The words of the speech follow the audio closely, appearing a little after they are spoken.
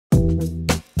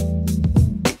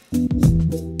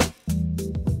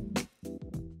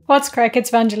What's crack,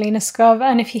 it's VangelinaSkov,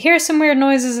 and if you hear some weird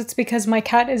noises, it's because my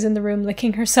cat is in the room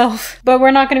licking herself. But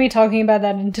we're not going to be talking about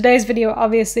that in today's video,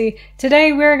 obviously.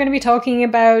 Today we're going to be talking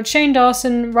about Shane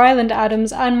Dawson, Ryland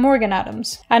Adams, and Morgan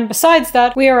Adams. And besides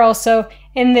that, we are also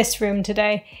in this room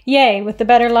today. Yay, with the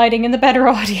better lighting and the better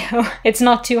audio. It's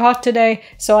not too hot today,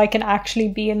 so I can actually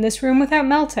be in this room without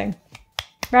melting.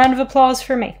 Round of applause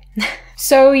for me.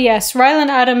 So yes,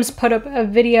 Ryland Adams put up a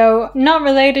video not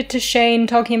related to Shane,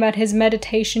 talking about his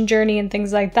meditation journey and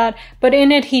things like that, but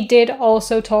in it he did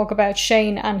also talk about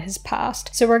Shane and his past.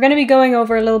 So we're going to be going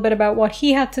over a little bit about what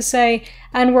he had to say,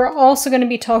 and we're also going to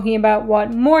be talking about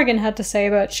what Morgan had to say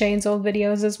about Shane's old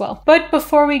videos as well. But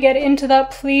before we get into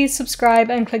that, please subscribe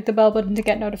and click the bell button to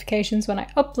get notifications when I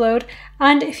upload.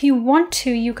 And if you want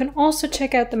to, you can also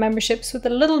check out the memberships with the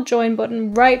little join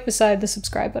button right beside the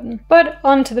subscribe button. But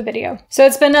on to the video. So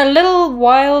it's been a little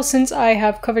while since I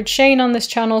have covered Shane on this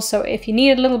channel, so if you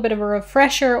need a little bit of a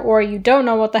refresher or you don't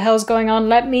know what the hell's going on,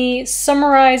 let me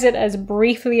summarize it as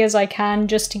briefly as I can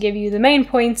just to give you the main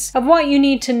points of what you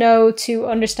need to know to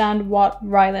understand what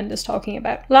Ryland is talking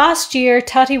about. Last year,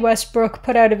 Tati Westbrook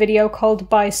put out a video called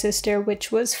Bye Sister,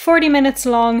 which was 40 minutes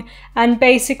long, and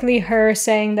basically her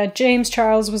saying that James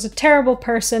Charles was a terrible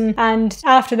person, and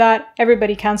after that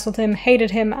everybody cancelled him,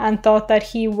 hated him, and thought that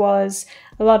he was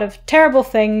a lot of terrible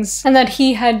things and that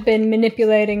he had been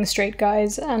manipulating straight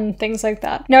guys and things like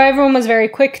that. Now everyone was very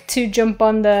quick to jump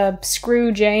on the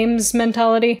screw James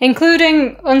mentality,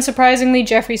 including, unsurprisingly,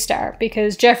 Jeffree Star,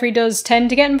 because Jeffree does tend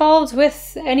to get involved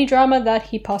with any drama that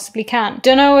he possibly can.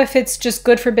 Don't know if it's just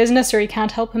good for business or he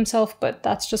can't help himself, but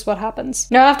that's just what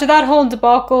happens. Now after that whole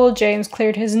debacle, James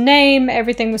cleared his name,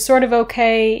 everything was sort of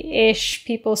okay-ish,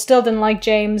 people still didn't like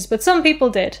James, but some people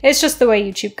did. It's just the way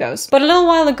YouTube goes. But a little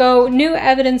while ago, new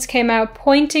evidence came out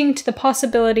pointing to the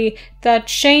possibility that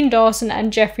Shane Dawson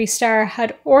and Jeffree Star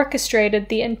had orchestrated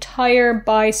the entire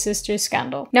Bye Sisters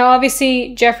scandal. Now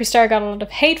obviously Jeffree Star got a lot of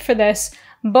hate for this,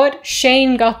 but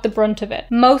Shane got the brunt of it,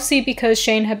 mostly because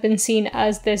Shane had been seen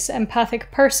as this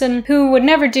empathic person who would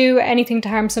never do anything to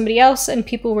harm somebody else, and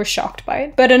people were shocked by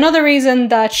it. But another reason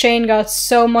that Shane got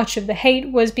so much of the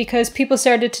hate was because people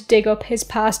started to dig up his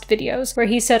past videos, where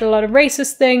he said a lot of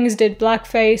racist things, did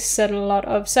blackface, said a lot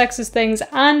of sexist things,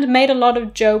 and made a lot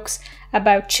of jokes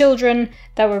about children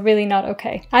that were really not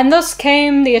okay. And thus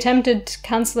came the attempted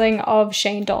cancelling of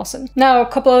Shane Dawson. Now, a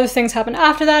couple other things happened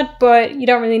after that, but you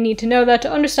don't really need to know that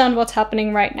to understand what's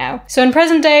happening right now. So in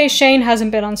present day, Shane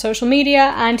hasn't been on social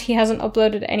media and he hasn't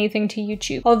uploaded anything to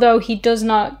YouTube, although he does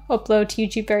not upload to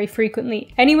YouTube very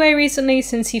frequently anyway recently,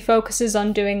 since he focuses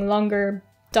on doing longer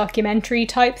documentary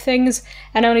type things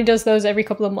and only does those every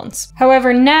couple of months.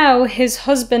 However, now his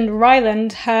husband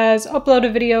Ryland has uploaded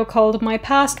a video called My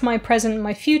Past, My Present,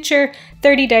 My Future,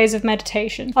 30 Days of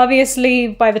Meditation. Obviously,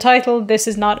 by the title, this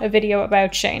is not a video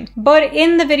about Shane. But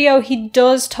in the video, he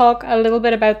does talk a little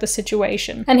bit about the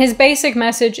situation. And his basic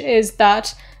message is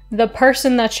that the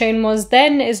person that Shane was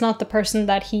then is not the person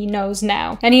that he knows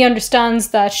now. And he understands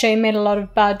that Shane made a lot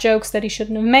of bad jokes that he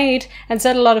shouldn't have made and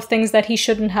said a lot of things that he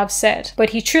shouldn't have said. But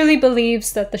he truly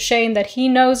believes that the Shane that he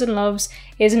knows and loves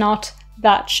is not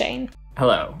that Shane.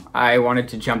 Hello, I wanted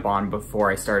to jump on before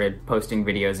I started posting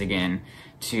videos again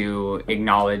to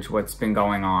acknowledge what's been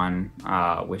going on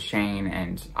with Shane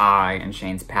and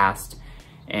Shane's past.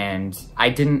 And I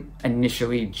didn't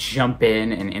initially jump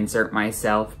in and insert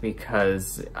myself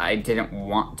because I didn't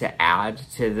want to add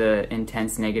to the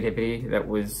intense negativity that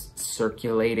was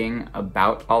circulating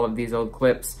about all of these old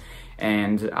clips.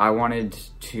 And I wanted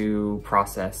to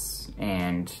process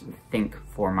and think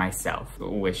for myself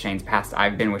with Shane's past.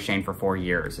 I've been with Shane for 4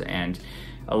 years, and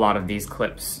a lot of these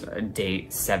clips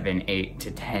date 7, 8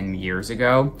 to 10 years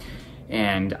ago.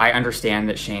 And I understand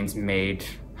that Shane's made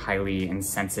highly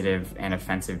insensitive and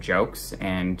offensive jokes,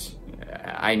 and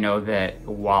I know that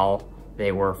while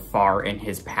they were far in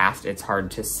his past, it's hard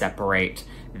to separate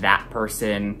that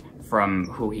person from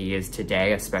who he is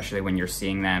today, especially when you're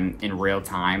seeing them in real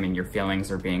time and your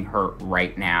feelings are being hurt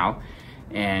right now.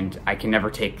 And I can never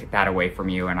take that away from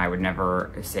you, and I would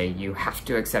never say you have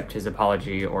to accept his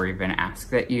apology or even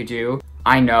ask that you do.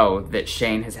 I know that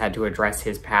Shane has had to address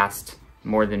his past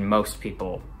more than most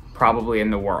people probably in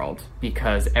the world,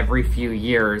 because every few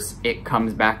years it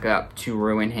comes back up to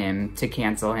ruin him, to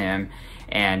cancel him,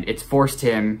 and it's forced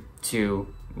him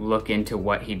to look into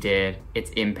what he did, its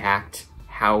impact,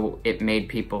 how it made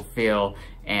people feel,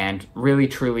 and really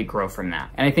truly grow from that.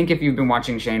 And I think if you've been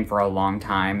watching Shane for a long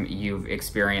time, you've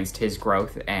experienced his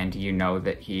growth and you know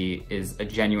that he is a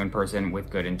genuine person with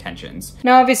good intentions.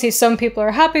 Now obviously some people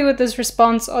are happy with this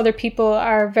response, other people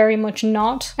are very much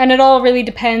not, and it all really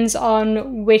depends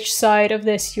on which side of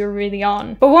this you're really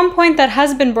on. But one point that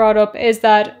has been brought up is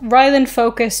that Ryland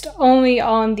focused only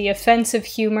on the offensive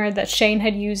humor that Shane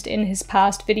had used in his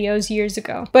past videos years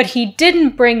ago. But he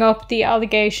didn't bring up the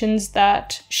allegations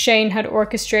that Shane had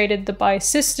orchestrated the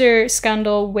bi-sister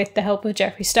scandal with the help of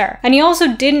Jeffree Star. And he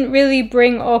also didn't really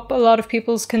bring up a lot of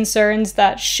people's concerns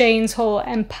that Shane's whole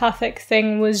empathic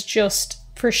thing was just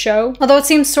for show. Although it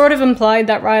seems sort of implied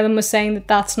that Ryland was saying that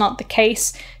that's not the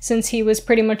case, since he was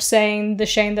pretty much saying the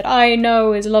Shane that I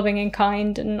know is loving and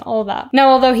kind and all that. Now,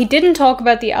 although he didn't talk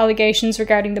about the allegations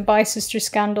regarding the bi-sister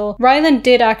scandal, Ryland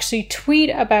did actually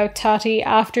tweet about Tati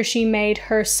after she made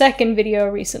her second video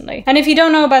recently. And if you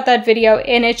don't know about that video,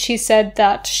 in it she said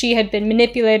that she had been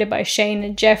manipulated by Shane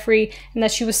and Jeffree and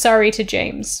that she was sorry to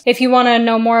James. If you want to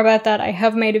know more about that, I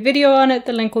have made a video on it,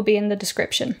 the link will be in the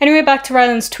description. Anyway, back to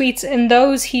Ryland's tweets. In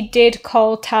those he did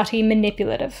call Tati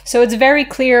manipulative. So it's very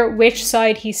clear which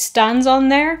side he stands on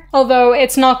there, although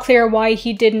it's not clear why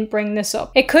he didn't bring this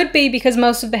up. It could be because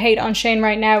most of the hate on Shane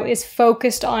right now is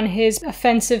focused on his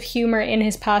offensive humor in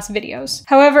his past videos.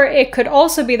 However, it could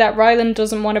also be that Ryland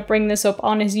doesn't want to bring this up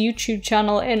on his YouTube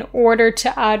channel in order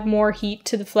to add more heat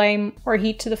to the flame or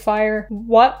heat to the fire.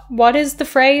 What is the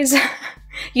phrase?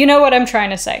 You know what I'm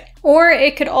trying to say. Or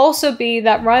it could also be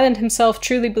that Ryland himself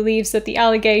truly believes that the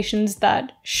allegations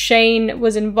that Shane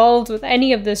was involved with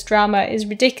any of this drama is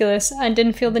ridiculous and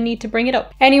didn't feel the need to bring it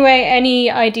up. Anyway, any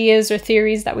ideas or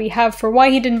theories that we have for why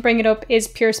he didn't bring it up is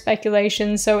pure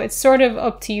speculation, so it's sort of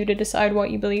up to you to decide what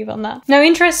you believe on that. Now,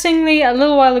 interestingly, a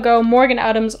little while ago, Morgan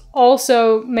Adams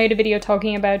also made a video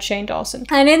talking about Shane Dawson.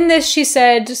 And in this, she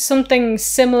said something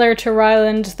similar to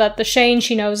Ryland, that the Shane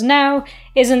she knows now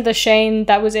isn't the Shane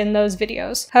that was in those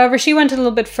videos. However, she went a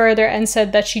little bit further and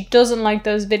said that she doesn't like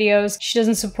those videos, she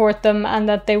doesn't support them, and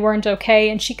that they weren't okay,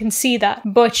 and she can see that.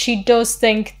 But she does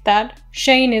think that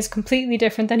Shane is completely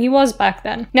different than he was back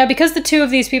then. Now, because the two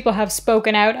of these people have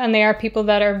spoken out and they are people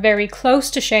that are very close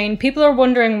to Shane, people are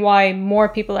wondering why more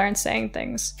people aren't saying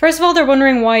things. First of all, they're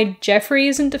wondering why Jeffree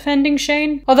isn't defending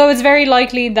Shane, although it's very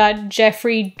likely that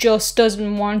Jeffree just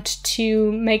doesn't want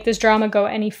to make this drama go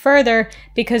any further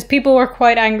because people were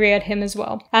quite angry at him as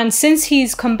well. And since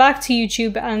he's come back to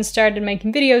YouTube and started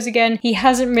making videos again, he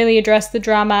hasn't really addressed the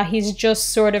drama, he's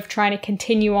just sort of trying to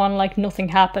continue on like nothing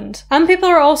happened. And people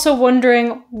are also wondering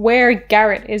where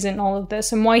Garrett is in all of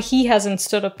this and why he hasn't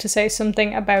stood up to say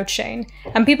something about Shane.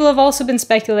 And people have also been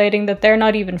speculating that they're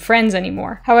not even friends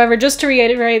anymore. However, just to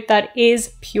reiterate, that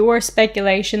is pure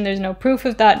speculation. There's no proof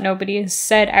of that. Nobody has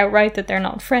said outright that they're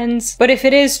not friends. But if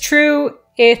it is true,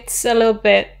 it's a little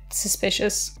bit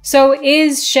suspicious. So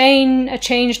is Shane a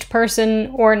changed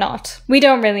person or not? We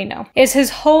don't really know. Is his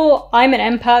whole I'm an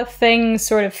empath thing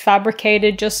sort of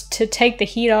fabricated just to take the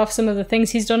heat off some of the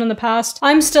things he's done in the past?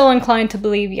 I'm still inclined to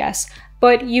believe yes,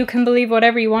 but you can believe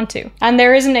whatever you want to. And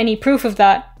there isn't any proof of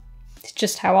that. It's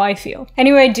just how I feel.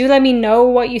 Anyway, do let me know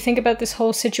what you think about this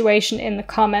whole situation in the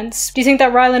comments. Do you think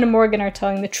that Ryland and Morgan are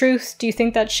telling the truth? Do you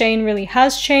think that Shane really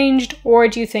has changed? Or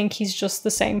do you think he's just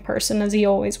the same person as he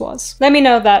always was? Let me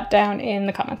know that down in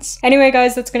the comments. Anyway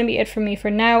guys, that's going to be it from me for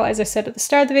now. As I said at the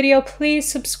start of the video,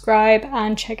 please subscribe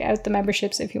and check out the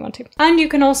memberships if you want to. And you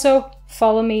can also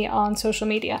follow me on social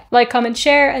media. Like, comment,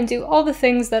 share, and do all the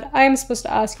things that I am supposed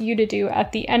to ask you to do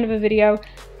at the end of a video,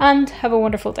 and have a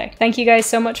wonderful day. Thank you guys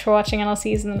so much for watching, and I'll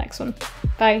see you in the next one.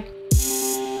 Bye.